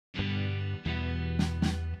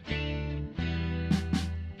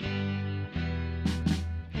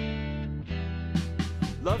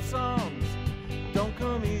Love songs don't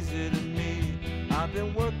come easy to me. I've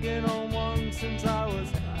been working on one since I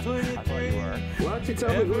was 23. I thought you were. Why don't you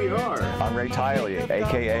tell me who you are? I'm Ray Tiley,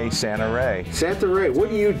 a.k.a. Santa Ray. Santa Ray,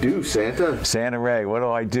 what do you do, Santa? Santa Ray, what do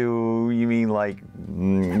I do? You mean like,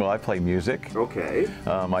 well, I play music. Okay.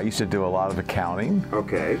 I used to do a lot of accounting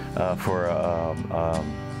Okay. for a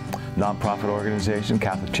nonprofit organization,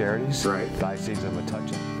 Catholic Charities. Right. Diocese of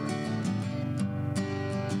Metuchen.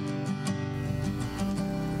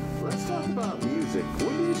 Let's talk about music.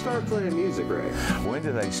 When did you start playing music, Ray? When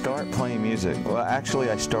did I start playing music? Well, actually,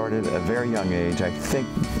 I started at a very young age. I think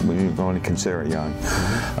we're going to consider it young.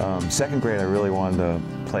 Second grade, I really wanted to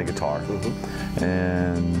play guitar.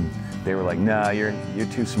 And they were like, nah, you're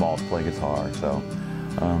too small to play guitar. So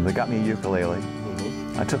they got me a ukulele.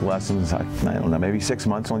 I took lessons, I don't know, maybe 6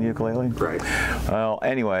 months on ukulele. Right. Well,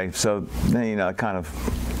 anyway, so then, you know, I kind of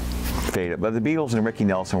faded. But the Beatles and Ricky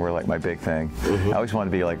Nelson were like my big thing. I always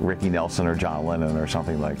wanted to be like Ricky Nelson or John Lennon or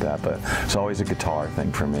something like that, but it's always a guitar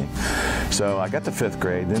thing for me. So I got to 5th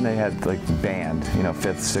grade, then they had like band, you know,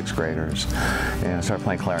 5th, 6th graders, and I started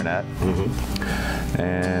playing clarinet.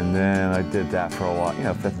 And then I did that for a while, you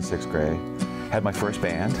know, 5th and 6th grade. Had my first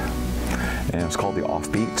band, and it was called the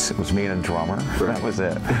Offbeats. It was me and a drummer. That was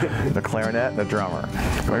it. The clarinet and the drummer.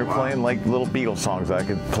 We were playing like little Beatles songs. I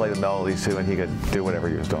could play the melodies too, and he could do whatever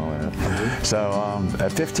he was doing with it. So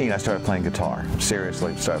at 15, I started playing guitar.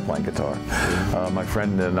 Seriously, started playing guitar. My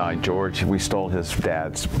friend and I, George, we stole his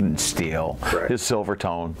dad's steel, his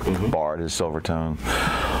Silvertone, borrowed his Silvertone.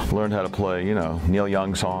 Learned how to play, you know, Neil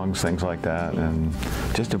Young songs, things like that, and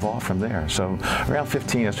just evolved from there. So around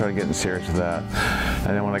 15, I started getting serious with that.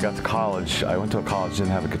 And then when I got to college, I went to a college,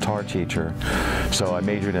 didn't have a guitar teacher, so I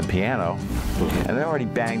majored in piano. And I already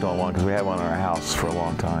banged on one because we had one in our house for a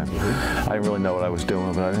long time. I didn't really know what I was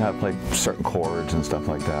doing, but I didn't know how to play certain chords and stuff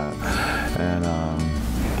like that. And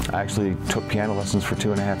I actually took piano lessons for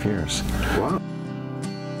 2.5 years. Wow.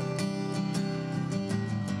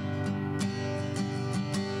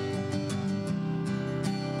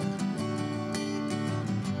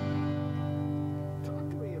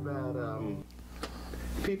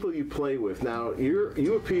 People you play with. Now,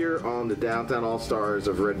 you appear on the Downtown All-Stars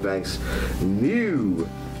of Red Bank's new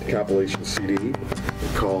compilation CD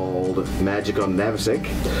called Magic on Navesink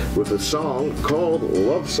with a song called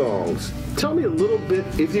Love Songs. Tell me a little bit,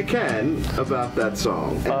 if you can, about that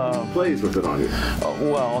song and who plays with it on you.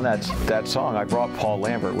 Well, that song, I brought Paul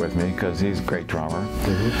Lambert with me because he's a great drummer.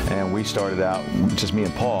 And we started out, just me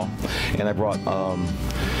and Paul, and I brought, I'm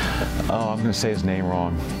going to say his name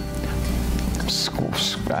wrong.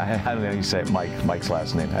 I don't know how you say it, Mike's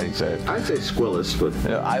last name. How do you say it? I'd say Squillis, but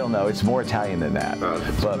I don't know. It's more Italian than that.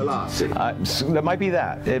 Squillassi. That might be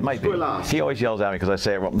that. It might Squillassi. be. He always yells at me because I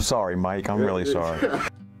say, I'm sorry, Mike. I'm really sorry.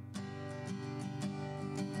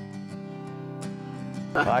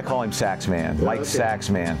 I call him Sax Man, Mike Sax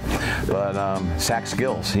Man, but Sax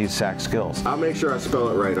Skills. He's Sax Skills. I'll make sure I spell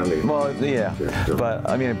it right on the. Well, yeah, but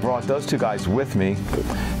I mean, it brought those two guys with me,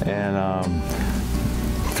 and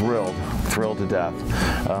thrilled to death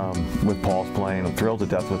with Paul's playing. I'm thrilled to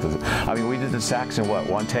death with it. I mean, we did the sax in what,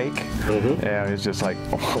 one take? And it's just like,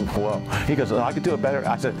 whoa. He goes, I could do it better.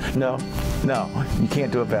 I said, no, you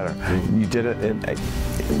can't do it better. You did it, and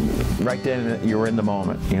right then you were in the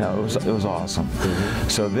moment. You know, it was awesome.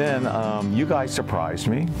 So then you guys surprised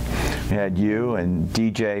me. We had you and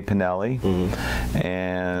DJ Pinelli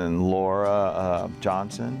and Laura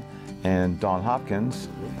Johnson and Dawn Hopkins.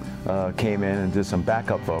 Came in and did some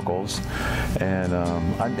backup vocals, and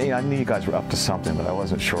I knew you guys were up to something, but I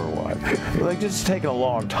wasn't sure what. Like, just taking a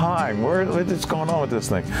long time. What's going on with this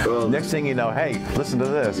thing? Well, next thing you know, hey, listen to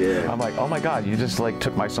this. I'm like, oh my God, you just like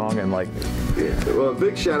took my song and like. Well,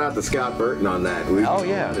 big shout out to Scott Burton on that. We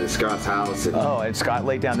at Scott's house. And Scott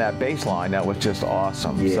laid down that bass line. That was just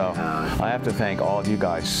awesome. So I have to thank all of you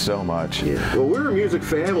guys so much. Well, we're a music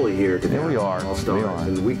family here today. We are. All-Stars,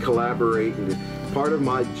 and we collaborate. And part of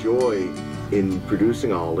my joy in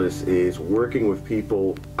producing all this is working with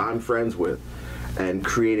people I'm friends with and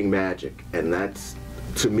creating magic, and that's,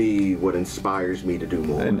 to me, what inspires me to do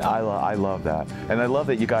more. And I love that. And I love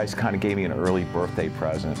that you guys kind of gave me an early birthday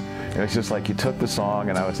present. And it's just like you took the song,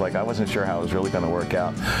 and I was like, I wasn't sure how it was really going to work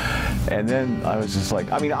out. And then I was just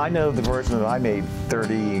like, I mean, I know the version that I made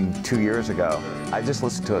 32 years ago. I just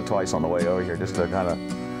listened to it twice on the way over here just to kind of,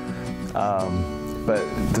 but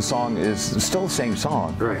the song is still the same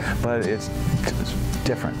song, but it's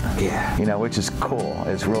different. You know, which is cool.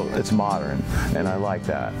 It's real. It's modern, and I like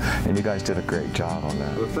that. And you guys did a great job on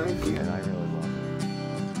that. Well, thank you. And I really love it.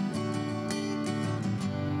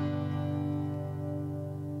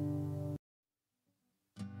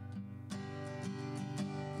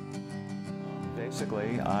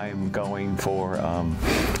 basically, I'm going for a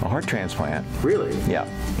heart transplant. Really? Yeah.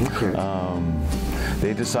 Okay.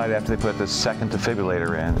 They decided after they put the second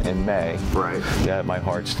defibrillator in May Right. that my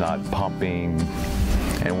heart's not pumping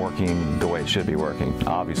and working the way it should be working.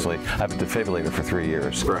 Obviously, I have a defibrillator for 3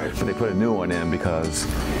 years. Right. But they put a new one in because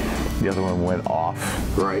the other one went off.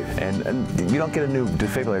 Right. And you don't get a new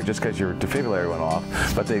defibrillator just because your defibrillator went off,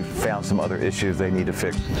 but they found some other issues they need to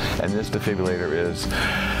fix. And this defibrillator is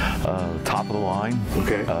top of the line.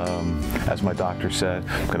 Okay. As my doctor said,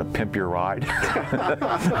 I'm going to pimp your ride.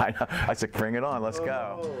 I said, bring it on, let's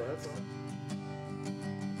go. Oh, that's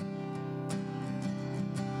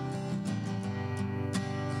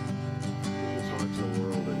hearts in the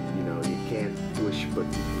world, and you know, you can't wish but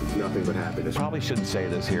nothing but happiness. Probably shouldn't say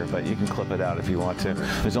this here, but you can clip it out if you want to.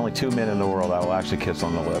 There's only 2 men in the world I will actually kiss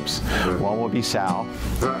on the lips. One will be Sal,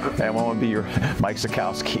 and one will be your Mike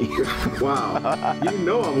Zakowski. Wow. You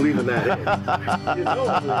know I'm leaving that in. You know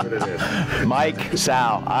I'm leaving it in. Mike,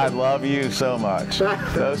 Sal, I love you so much.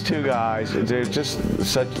 Those two guys, they're just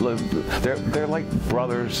such, they're like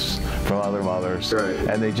brothers from other mothers. Right.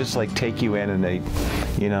 And they just like take you in and they,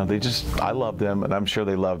 you know, they just, I love them and I'm sure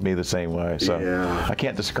they love me the same way. So Yeah. I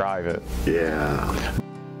can't describe it. Yeah.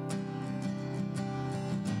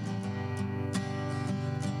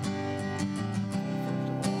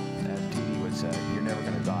 As Dee would say, you're never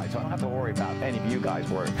going to die. So I don't have to worry about any of you guys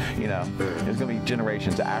worry. You know, there's going to be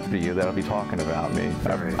generations after you that'll be talking about me,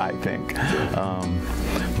 Right. I think.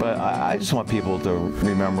 But I just want people to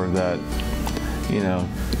remember that, you know,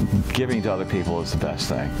 giving to other people is the best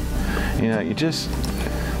thing. You know, you just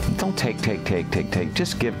don't take.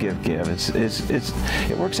 Just give.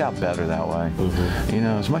 It works out better that way. You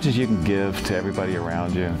know, as much as you can give to everybody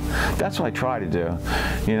around you, that's what I try to do.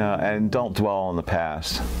 You know, and don't dwell on the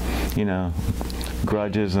past. You know,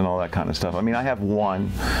 grudges and all that kind of stuff. I mean, I have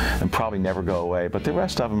one and probably never go away, but the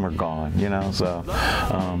rest of them are gone. You know, so.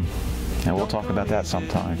 And we'll talk about that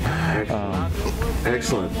sometime.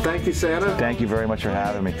 Excellent. Thank you, Santa. Thank you very much for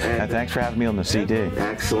having me. And thanks for having me on the CD.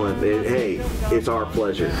 Excellent. Hey, it's our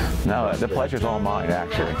pleasure. No, the pleasure's all mine,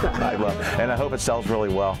 actually. I love it. And I hope it sells really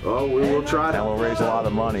well. Oh, we will try to. And we'll raise a lot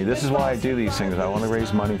of money. This is why I do these things. I want to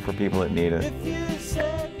raise money for people that need it. If you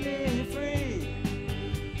set me free,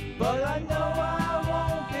 but I know